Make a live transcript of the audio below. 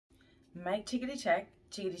Mic chickadee check,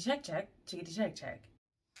 check, chickadee check.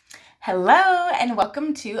 Hello and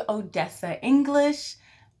welcome to Odessa English.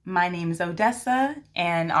 My name is Odessa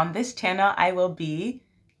and on this channel I will be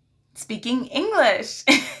speaking English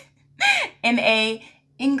in a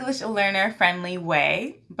English learner friendly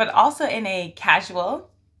way, but also in a casual,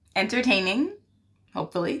 entertaining,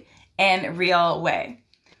 hopefully, and real way.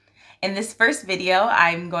 In this first video,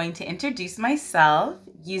 I'm going to introduce myself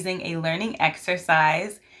using a learning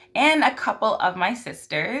exercise and a couple of my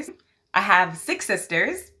sisters. I have 6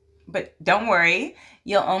 sisters, but don't worry,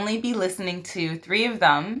 you'll only be listening to 3 of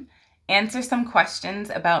them answer some questions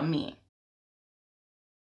about me.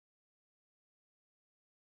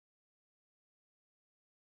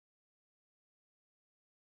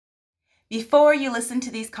 Before you listen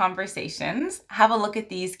to these conversations, have a look at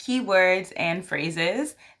these keywords and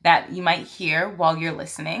phrases that you might hear while you're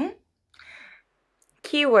listening.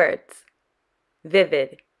 Keywords: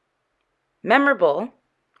 vivid, memorable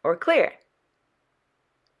or clear,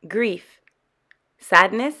 grief,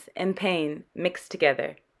 sadness and pain mixed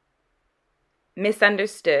together,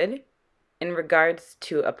 misunderstood in regards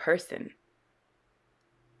to a person,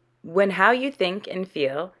 when how you think and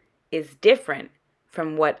feel is different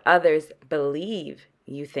from what others believe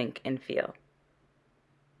you think and feel,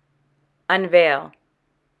 unveil,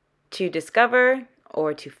 to discover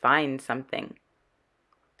or to find something,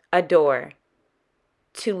 adore,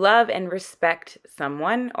 to love and respect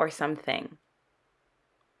someone or something,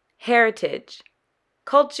 heritage,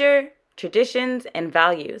 culture, traditions, and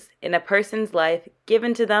values in a person's life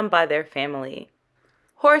given to them by their family.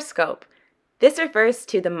 Horoscope. This refers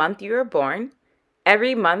to the month you were born.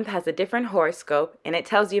 Every month has a different horoscope and it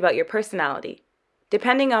tells you about your personality.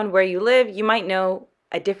 Depending on where you live, you might know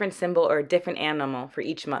a different symbol or a different animal for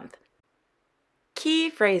each month.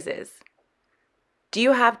 Key phrases. Do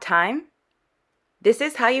you have time? This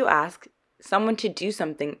is how you ask someone to do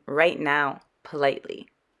something right now, politely.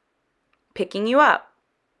 Picking you up.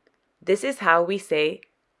 This is how we say,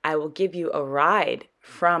 I will give you a ride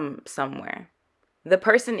from somewhere. The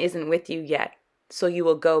person isn't with you yet, so you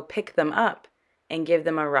will go pick them up and give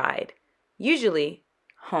them a ride, usually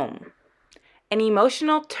home. An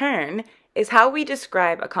emotional turn is how we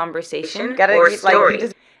describe a conversation or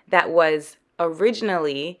story that was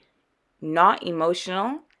originally not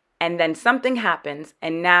emotional, and then something happens,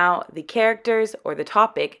 and now the characters or the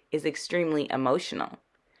topic is extremely emotional.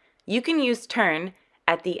 You can use turn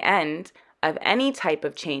at the end of any type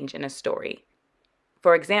of change in a story.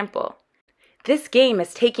 For example, this game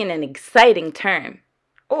has taken an exciting turn,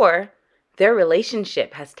 or their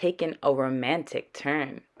relationship has taken a romantic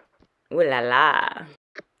turn. Ooh la la.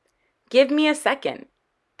 Give me a second.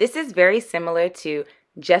 This is very similar to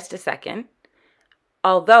just a second,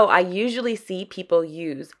 although I usually see people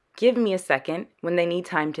use give me a second when they need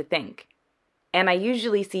time to think. And I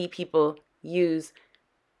usually see people use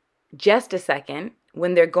just a second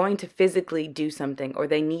when they're going to physically do something or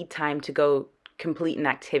they need time to go complete an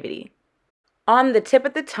activity. On the tip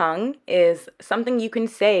of the tongue is something you can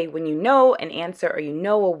say when you know an answer or you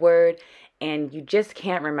know a word and you just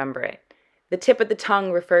can't remember it. The tip of the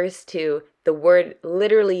tongue refers to the word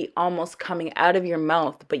literally almost coming out of your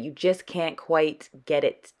mouth, but you just can't quite get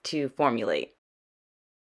it to formulate.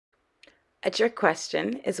 A trick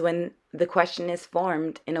question is when the question is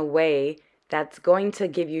formed in a way that's going to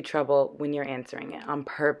give you trouble when you're answering it on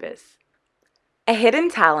purpose. A hidden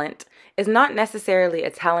talent is not necessarily a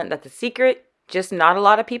talent that's a secret, just not a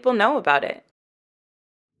lot of people know about it.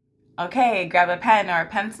 Okay, grab a pen or a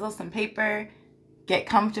pencil, some paper, get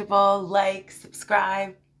comfortable, like,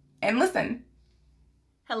 subscribe, and listen.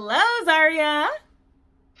 Hello, Zaria.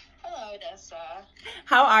 Hello, Odessa.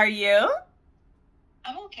 How are you?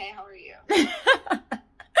 I'm okay. How are you?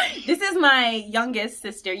 This is my youngest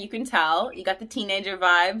sister. You can tell. You got the teenager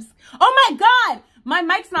vibes. Oh my God! My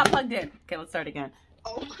mic's not plugged in. Okay, let's start again.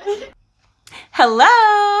 Oh.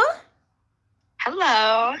 Hello.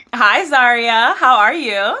 Hello. Hi, Zaria. How are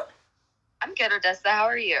you? I'm good, Odessa. How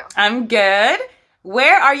are you? I'm good.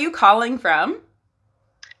 Where are you calling from?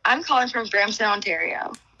 I'm calling from Brampton,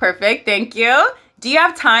 Ontario. Perfect. Thank you. Do you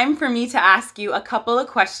have time for me to ask you a couple of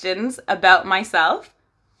questions about myself?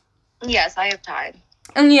 Yes, I have time.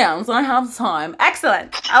 Yes, I have time.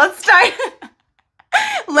 Excellent. Let's start.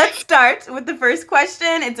 Let's start with the first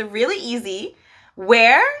question. It's really easy.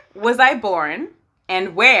 Where was I born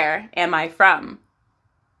and where am I from?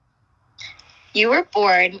 You were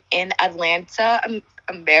born in Atlanta,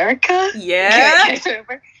 America? Yeah. Wait,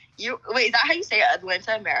 is that how you say it?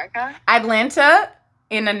 Atlanta, America? Atlanta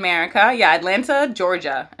in America. Yeah, Atlanta,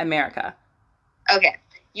 Georgia, America. Okay.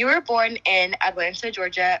 You were born in Atlanta,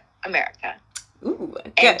 Georgia, America. Ooh,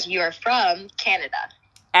 good. And you're from Canada.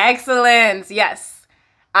 Excellent. Yes.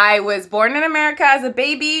 I was born in America as a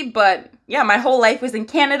baby, but yeah, my whole life was in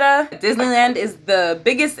Canada. Disneyland is the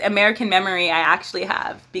biggest American memory I actually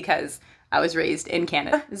have because I was raised in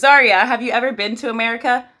Canada. Zaria, have you ever been to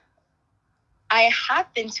America? I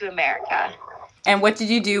have been to America. And what did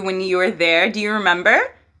you do when you were there? Do you remember?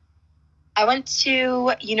 I went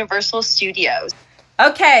to Universal Studios.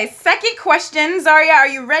 Okay, second question. Zaria, are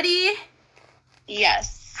you ready?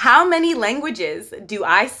 Yes. How many languages do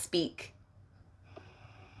I speak?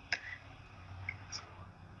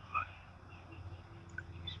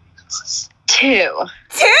 2. 2?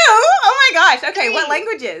 Oh my gosh. Okay, what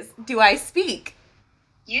languages do I speak?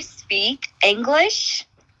 You speak English,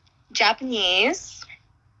 Japanese,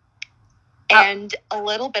 and a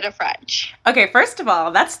little bit of French. Okay, first of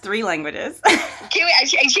all, that's 3 languages. Okay, wait, I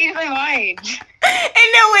changed my mind.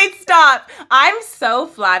 And no, wait, stop. I'm so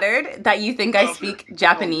flattered that you think I speak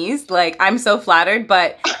Japanese. Like, I'm so flattered,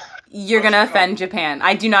 but you're gonna offend Japan.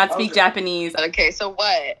 I do not speak Japanese. Okay, so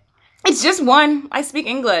what? It's just 1. I speak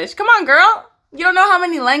English. Come on, girl. You don't know how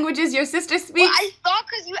many languages your sister speaks? Well, I thought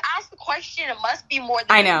because you asked the question, it must be more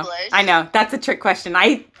than English. I know. That's a trick question.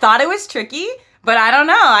 I thought it was tricky, but I don't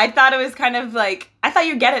know. I thought it was kind of like, I thought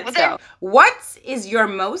you'd get it still. What is your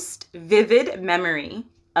most vivid memory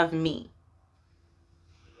of me?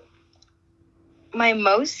 My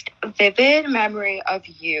most vivid memory of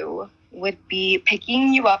you would be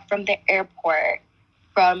picking you up from the airport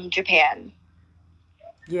from Japan.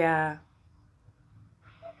 Yeah.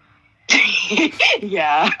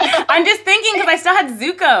 Yeah. I'm just thinking because I still had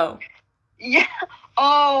Zuko. Yeah.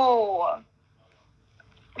 Oh.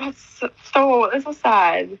 That's so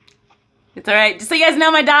sad. It's all right. Just so you guys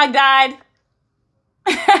know, my dog died.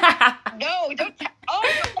 No, don't.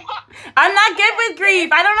 I'm not good with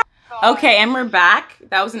grief. I don't know. Okay, and we're back.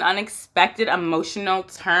 That was an unexpected emotional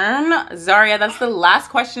turn. Zaria, that's the last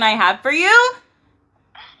question I have for you.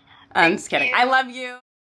 I'm just kidding. I love you.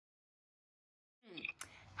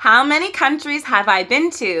 How many countries have I been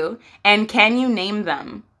to, and can you name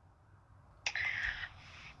them?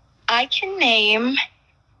 I can name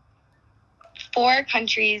 4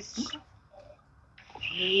 countries.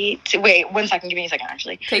 Wait, 1 second. Give me a second,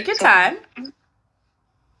 actually. Take your time.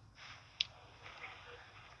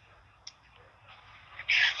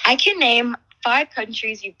 I can name 5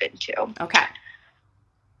 countries you've been to. Okay.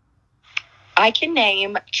 I can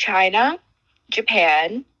name China,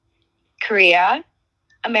 Japan, Korea,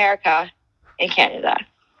 America, and Canada.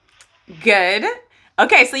 Good.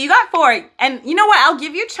 Okay, so you got 4. And you know what? I'll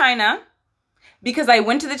give you China because I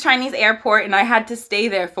went to the Chinese airport and I had to stay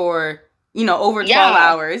there for, over 12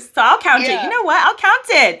 hours. So I'll count it. You know what? I'll count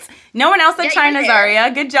it. No one else said China,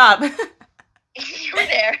 Zaria. Good job. You were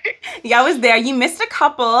there. Yeah, I was there. You missed a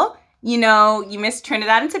couple. You missed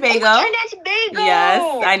Trinidad and Tobago. Oh, Trinidad and Tobago.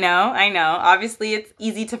 Yes, I know. Obviously, it's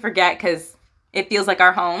easy to forget because it feels like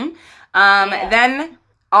our home. Then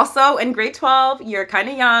also in grade 12, you're kind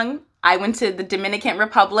of young. I went to the Dominican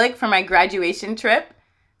Republic for my graduation trip.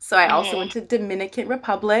 So I also went to Dominican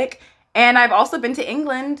Republic. And I've also been to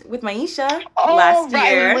England with Maisha last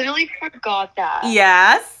year. I literally forgot that.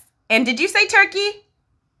 Yes. And did you say Turkey?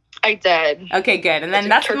 I did. Okay, good. And then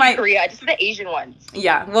that's Turkey, Korea. I just did the Asian ones.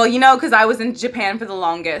 Yeah. Well, because I was in Japan for the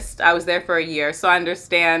longest. I was there for a year, so I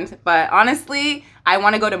understand. But honestly, I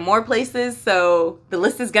want to go to more places, so the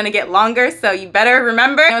list is going to get longer. So you better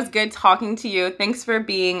remember. It was good talking to you. Thanks for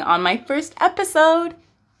being on my first episode.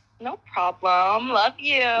 No problem. Love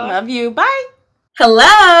you. Love you. Bye.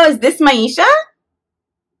 Hello. Is this Maisha?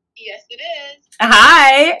 Yes, it is.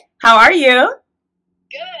 Hi. How are you?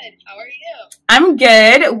 Good. How are you? I'm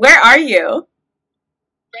good. Where are you?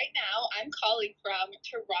 Right now, I'm calling from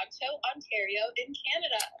Toronto, Ontario in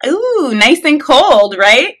Canada. Ooh, nice and cold,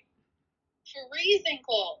 right? Freezing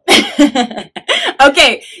cold.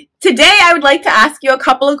 Okay, today I would like to ask you a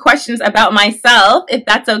couple of questions about myself, if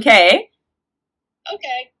that's okay.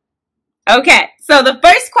 Okay. Okay, so the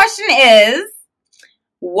first question is,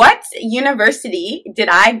 what university did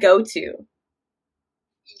I go to?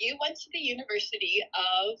 You went to the University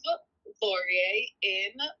of Laurier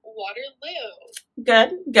in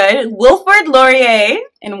Waterloo. Good. Wilfrid Laurier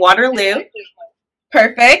in Waterloo.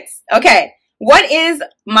 Perfect. Okay, what is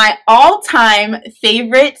my all-time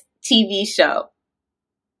favorite TV show?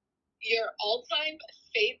 Your all-time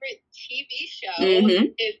favorite TV show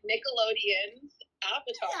is Nickelodeon's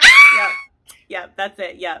Avatar. Yep, that's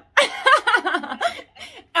it, yep.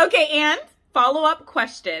 Okay, and follow-up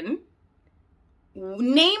question.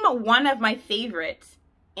 Name one of my favorite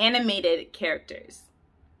animated characters.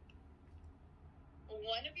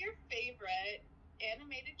 One of your favorite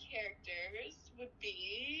animated characters would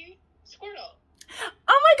be Squirtle.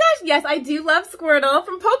 Oh my gosh, yes, I do love Squirtle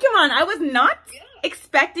from Pokemon. I was not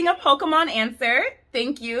expecting a Pokemon answer.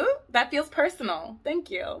 Thank you. That feels personal. Thank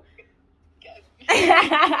you.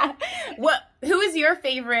 Who is your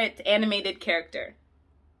favorite animated character?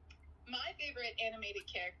 My favorite animated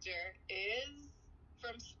character is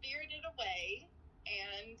from Spirited Away,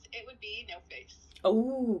 and it would be No Face.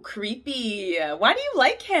 Oh, creepy. Why do you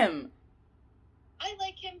like him? I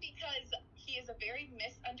like him because he is a very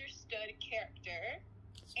misunderstood character,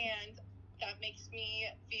 and that makes me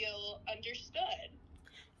feel understood.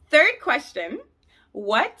 Third question.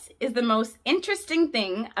 What is the most interesting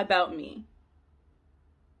thing about me?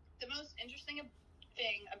 The most interesting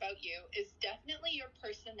thing about you is definitely your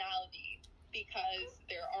personality, because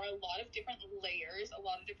there are a lot of different layers, a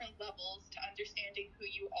lot of different levels to understanding who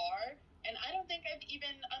you are, and I don't think I've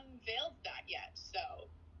even unveiled that yet. So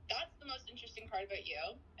that's the most interesting part about you,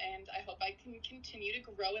 and I hope I can continue to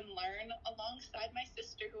grow and learn alongside my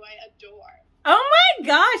sister, who I adore. Oh my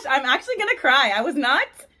gosh, I'm actually gonna cry. I was not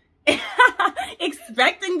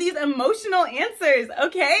expecting these emotional answers.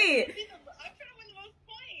 Okay. I'm trying to win the most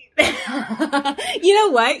points. You know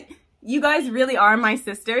what? You guys really are my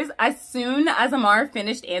sisters. As soon as Amar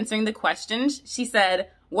finished answering the questions, she said,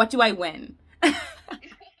 "What do I win?"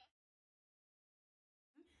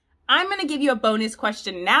 I'm going to give you a bonus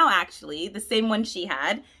question now, actually, the same one she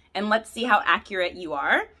had, and let's see how accurate you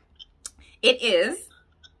are. It is,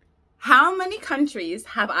 how many countries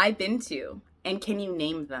have I been to, and can you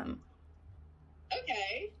name them?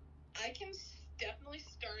 Okay, I can definitely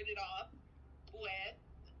start it off with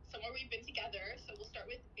somewhere we've been together. So we'll start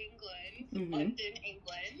with England, London,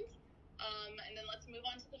 England. And then let's move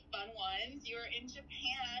on to the fun ones. You were in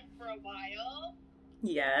Japan for a while.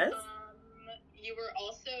 Yes. You were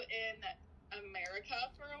also in America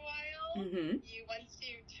for a while. You went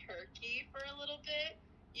to Turkey for a little bit.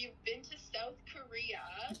 You've been to South Korea.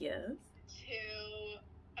 Yes.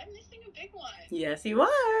 I'm missing a big one. Yes, you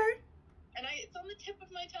are. And it's on the tip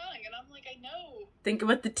of my tongue, and I'm like, I know. Think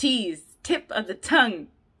about the T's. Tip of the tongue.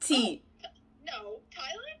 T. Oh, no.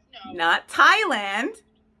 Thailand? No. Not Thailand.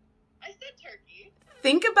 I said Turkey.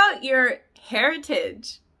 Think about your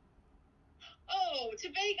heritage. Oh,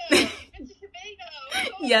 Tobago. You've been to Tobago. Oh,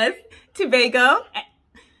 Yes, Tobago.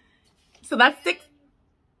 So that's 6.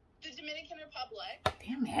 The Dominican Republic.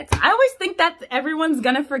 Damn it. I always think that everyone's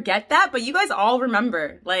gonna forget that, but you guys all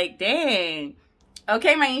remember. Like, dang.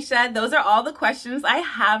 Okay, Maisha, those are all the questions I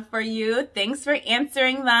have for you. Thanks for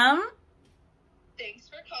answering them. Thanks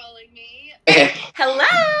for calling me. Hello.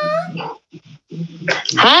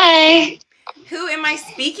 Hi. Who am I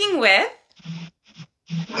speaking with?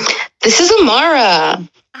 This is Amara.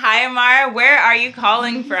 Hi, Amara. Where are you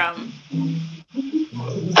calling from?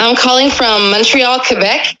 I'm calling from Montreal,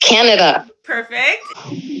 Quebec, Canada. Perfect.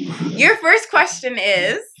 Your first question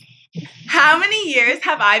is, how many years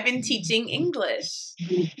have I been teaching English?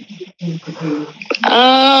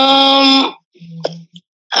 I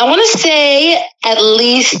want to say at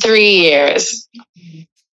least 3 years.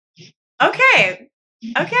 Okay.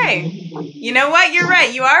 You know what? You're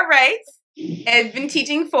right. You are right. I've been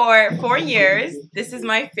teaching for 4 years. This is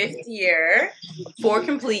my 5th year, 4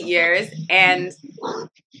 complete years, and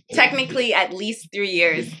technically at least 3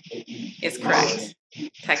 years is correct.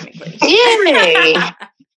 Technically. Yay!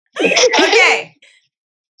 Okay.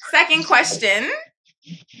 Second question.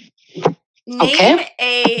 Name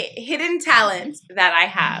a hidden talent that I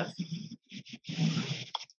have.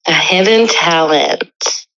 A hidden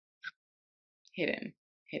talent. Hidden.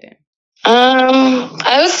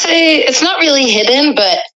 I would say it's not really hidden,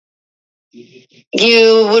 but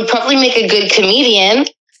you would probably make a good comedian.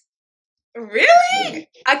 Really?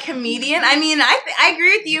 A comedian? I mean, I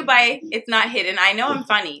agree with you by it's not hidden. I know I'm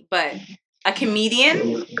funny, but a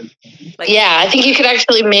comedian? Like, yeah, I think you could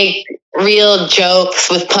actually make real jokes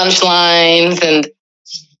with punchlines and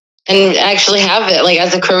actually have it like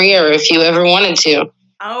as a career if you ever wanted to.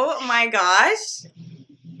 Oh my gosh.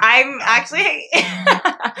 I'm actually,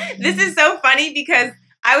 this is so funny because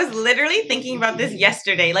I was literally thinking about this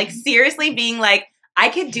yesterday. Like, seriously being like, I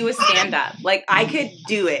could do a stand-up. Like, I could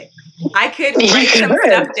do it. I could write some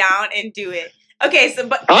stuff down and do it. Okay, so,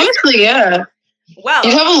 but... Honestly, yeah. Well...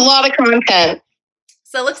 You have a lot of content.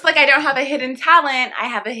 So it looks like I don't have a hidden talent. I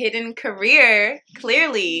have a hidden career,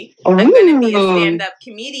 clearly. I'm going to be a stand-up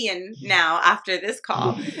comedian now after this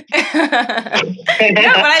call. No, but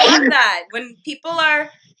I love that. When people are...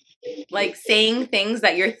 like saying things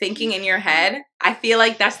that you're thinking in your head, I feel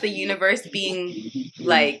like that's the universe being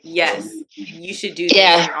like, yes, you should do this.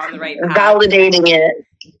 Yeah, you're on the right path. validating it.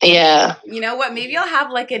 Yeah. You know what? Maybe I'll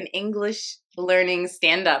have like an English learning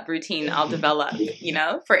stand-up routine I'll develop, you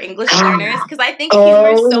know, for English learners. Because I think humor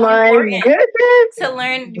is so important to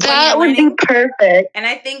learn. That would be perfect. And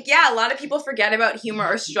I think, yeah, a lot of people forget about humor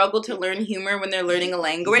or struggle to learn humor when they're learning a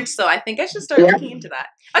language. So I think I should start looking into that.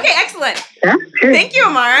 Okay, excellent. Thank you,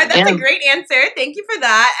 Amara. That's a great answer. Thank you for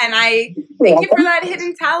that. And I thank you for that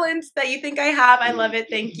hidden talent that you think I have. I love it.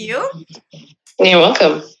 Thank you. You're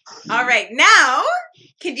welcome. All right. Now,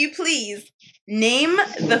 could you please name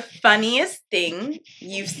the funniest thing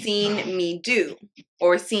you've seen me do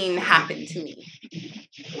or seen happen to me?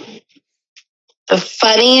 The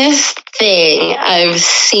funniest thing I've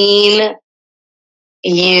seen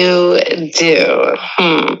you do.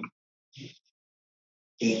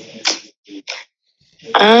 This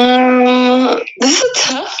is a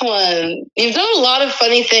tough one. You've done a lot of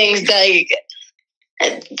funny things that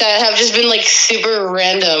have just been like super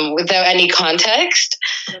random without any context.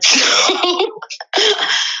 So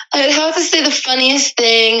I'd have to say the funniest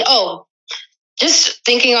thing. Oh, just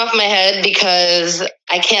thinking off my head because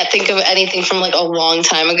I can't think of anything from like a long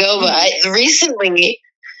time ago. But recently,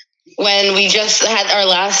 when we just had our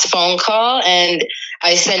last phone call and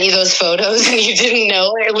I sent you those photos and you didn't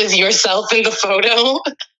know it was yourself in the photo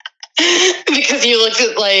because you looked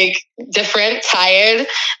like different, tired.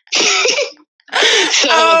 So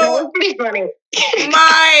that was pretty funny.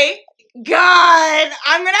 My God,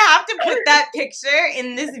 I'm gonna have to put that picture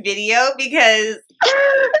in this video because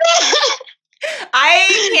I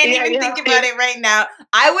can't even think about it right now.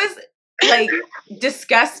 I was like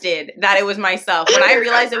disgusted that it was myself when I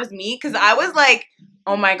realized it was me because I was like,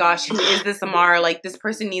 oh my gosh, who is this Amara? Like, this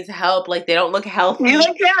person needs help. Like, they don't look healthy. They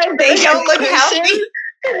don't look healthy.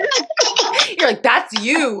 You're like, that's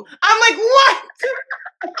you. I'm like, what?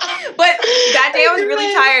 But that day I was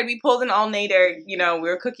really tired. We pulled an all-nighter. You know, we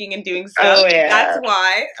were cooking and doing stuff. Oh, yeah. That's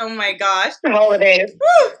why. Oh my gosh. Holidays.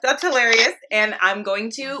 Woo, that's hilarious. And I'm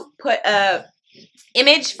going to put a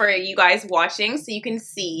image for you guys watching so you can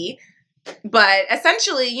see. But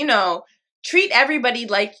essentially, you know, treat everybody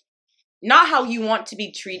like not how you want to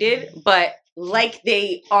be treated, but like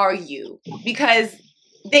they are you. Because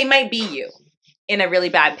they might be you in a really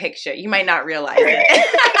bad picture. You might not realize it.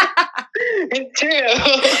 It's true.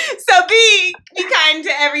 So be kind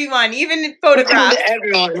to everyone, even in photographs. To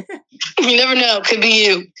everyone. You never know. Could be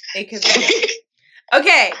you. It could be you.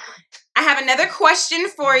 Okay. I have another question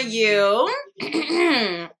for you.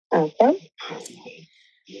 Okay.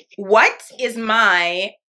 What is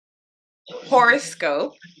my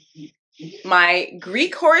horoscope, my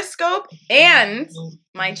Greek horoscope, and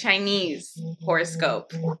my Chinese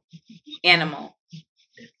horoscope animal?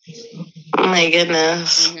 Oh my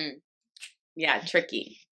goodness. Mm-hmm. Yeah,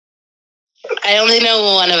 tricky. I only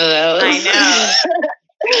know one of those. I know.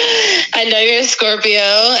 I know you're a Scorpio.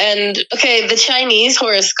 And okay, the Chinese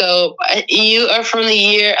horoscope, you are from the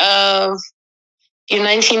year of your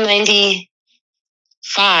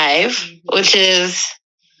 1995, which is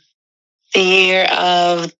the year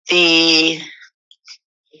of the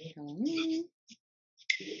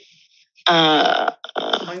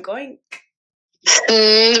I'm going.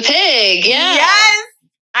 The pig, yeah. Yes!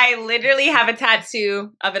 I literally have a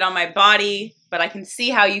tattoo of it on my body, but I can see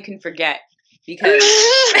how you can forget because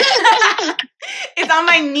it's on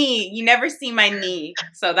my knee. You never see my knee,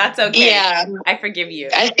 so that's okay. Yeah. I forgive you.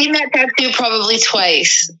 I've seen that tattoo probably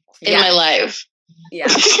twice in my life. Yeah.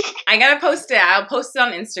 I gotta post it. I'll post it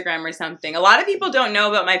on Instagram or something. A lot of people don't know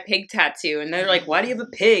about my pig tattoo, and they're like, why do you have a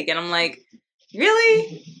pig? And I'm like,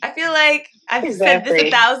 really? I feel like I've said this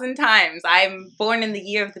 1,000 times. I'm born in the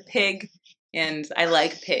year of the pig. And I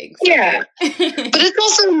like pigs. Yeah. But it's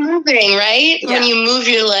also moving, right? Yeah. When you move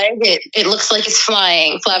your leg, it looks like it's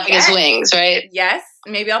flying, flapping its wings, right? Yes.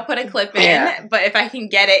 Maybe I'll put a clip in, but if I can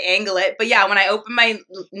get it, angle it. But yeah, when I open my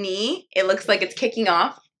knee, it looks like it's kicking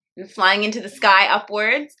off and flying into the sky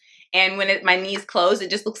upwards. And when my knee's closed, it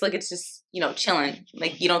just looks like it's just, you know, chilling.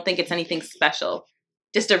 Like you don't think it's anything special.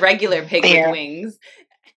 Just a regular pig with wings.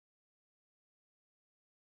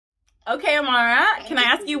 Okay, Amara, can I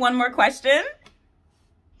ask you one more question?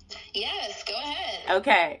 Yes, go ahead.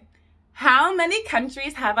 Okay. How many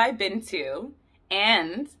countries have I been to,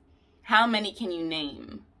 and how many can you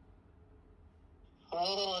name?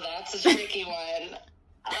 Oh, that's a tricky one.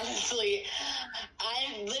 Honestly,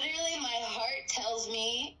 my heart tells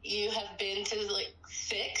me you have been to like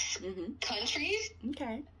 6 countries.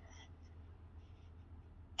 Okay.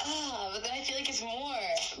 But then I feel like it's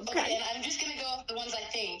more. Okay, and I'm just going to go off the ones I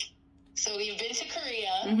think. So you've been to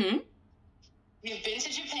Korea. You've been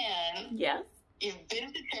to Japan. Yes. You've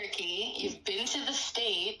been to Turkey. You've been to the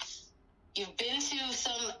States. You've been to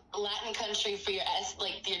some Latin country for your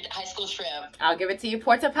high school trip. I'll give it to you.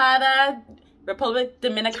 Puerto Plata, Republic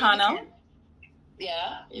Dominicana.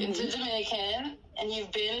 Yeah, you've been to Dominican, and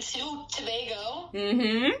you've been to Tobago.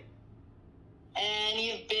 Mm-hmm. And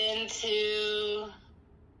you've been to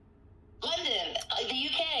London, the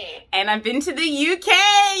UK. And I've been to the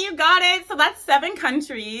UK. You got it. So that's 7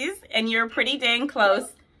 countries, and you're pretty dang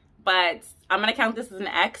close. But I'm going to count this as an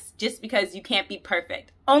X just because you can't be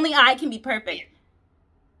perfect. Only I can be perfect.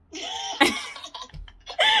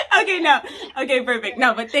 Okay, no. Okay, perfect.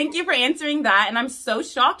 No, but thank you for answering that. And I'm so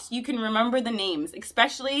shocked you can remember the names,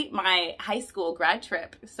 especially my high school grad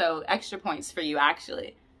trip. So extra points for you,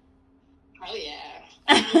 actually. Oh, yeah.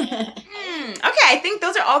 Okay, I think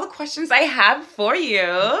those are all the questions I have for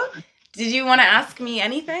you. Did you want to ask me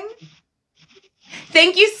anything?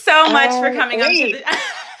 Thank you so much for coming on to the...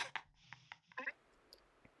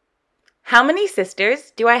 How many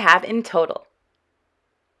sisters do I have in total?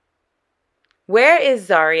 Where is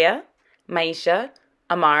Zaria, Maisha,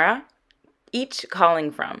 Amara each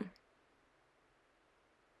calling from?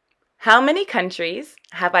 How many countries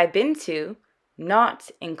have I been to, not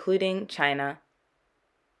including China?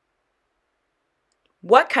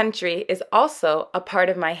 What country is also a part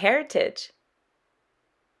of my heritage?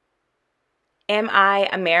 Am I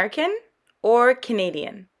American or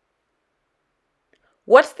Canadian?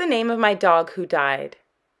 What's the name of my dog who died?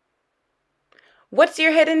 What's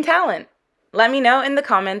your hidden talent? Let me know in the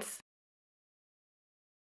comments.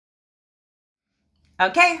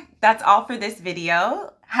 Okay, that's all for this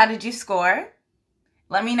video. How did you score?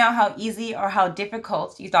 Let me know how easy or how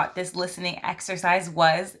difficult you thought this listening exercise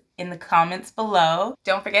was in the comments below.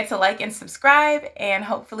 Don't forget to like and subscribe, and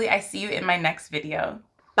hopefully I see you in my next video.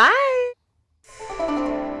 Bye!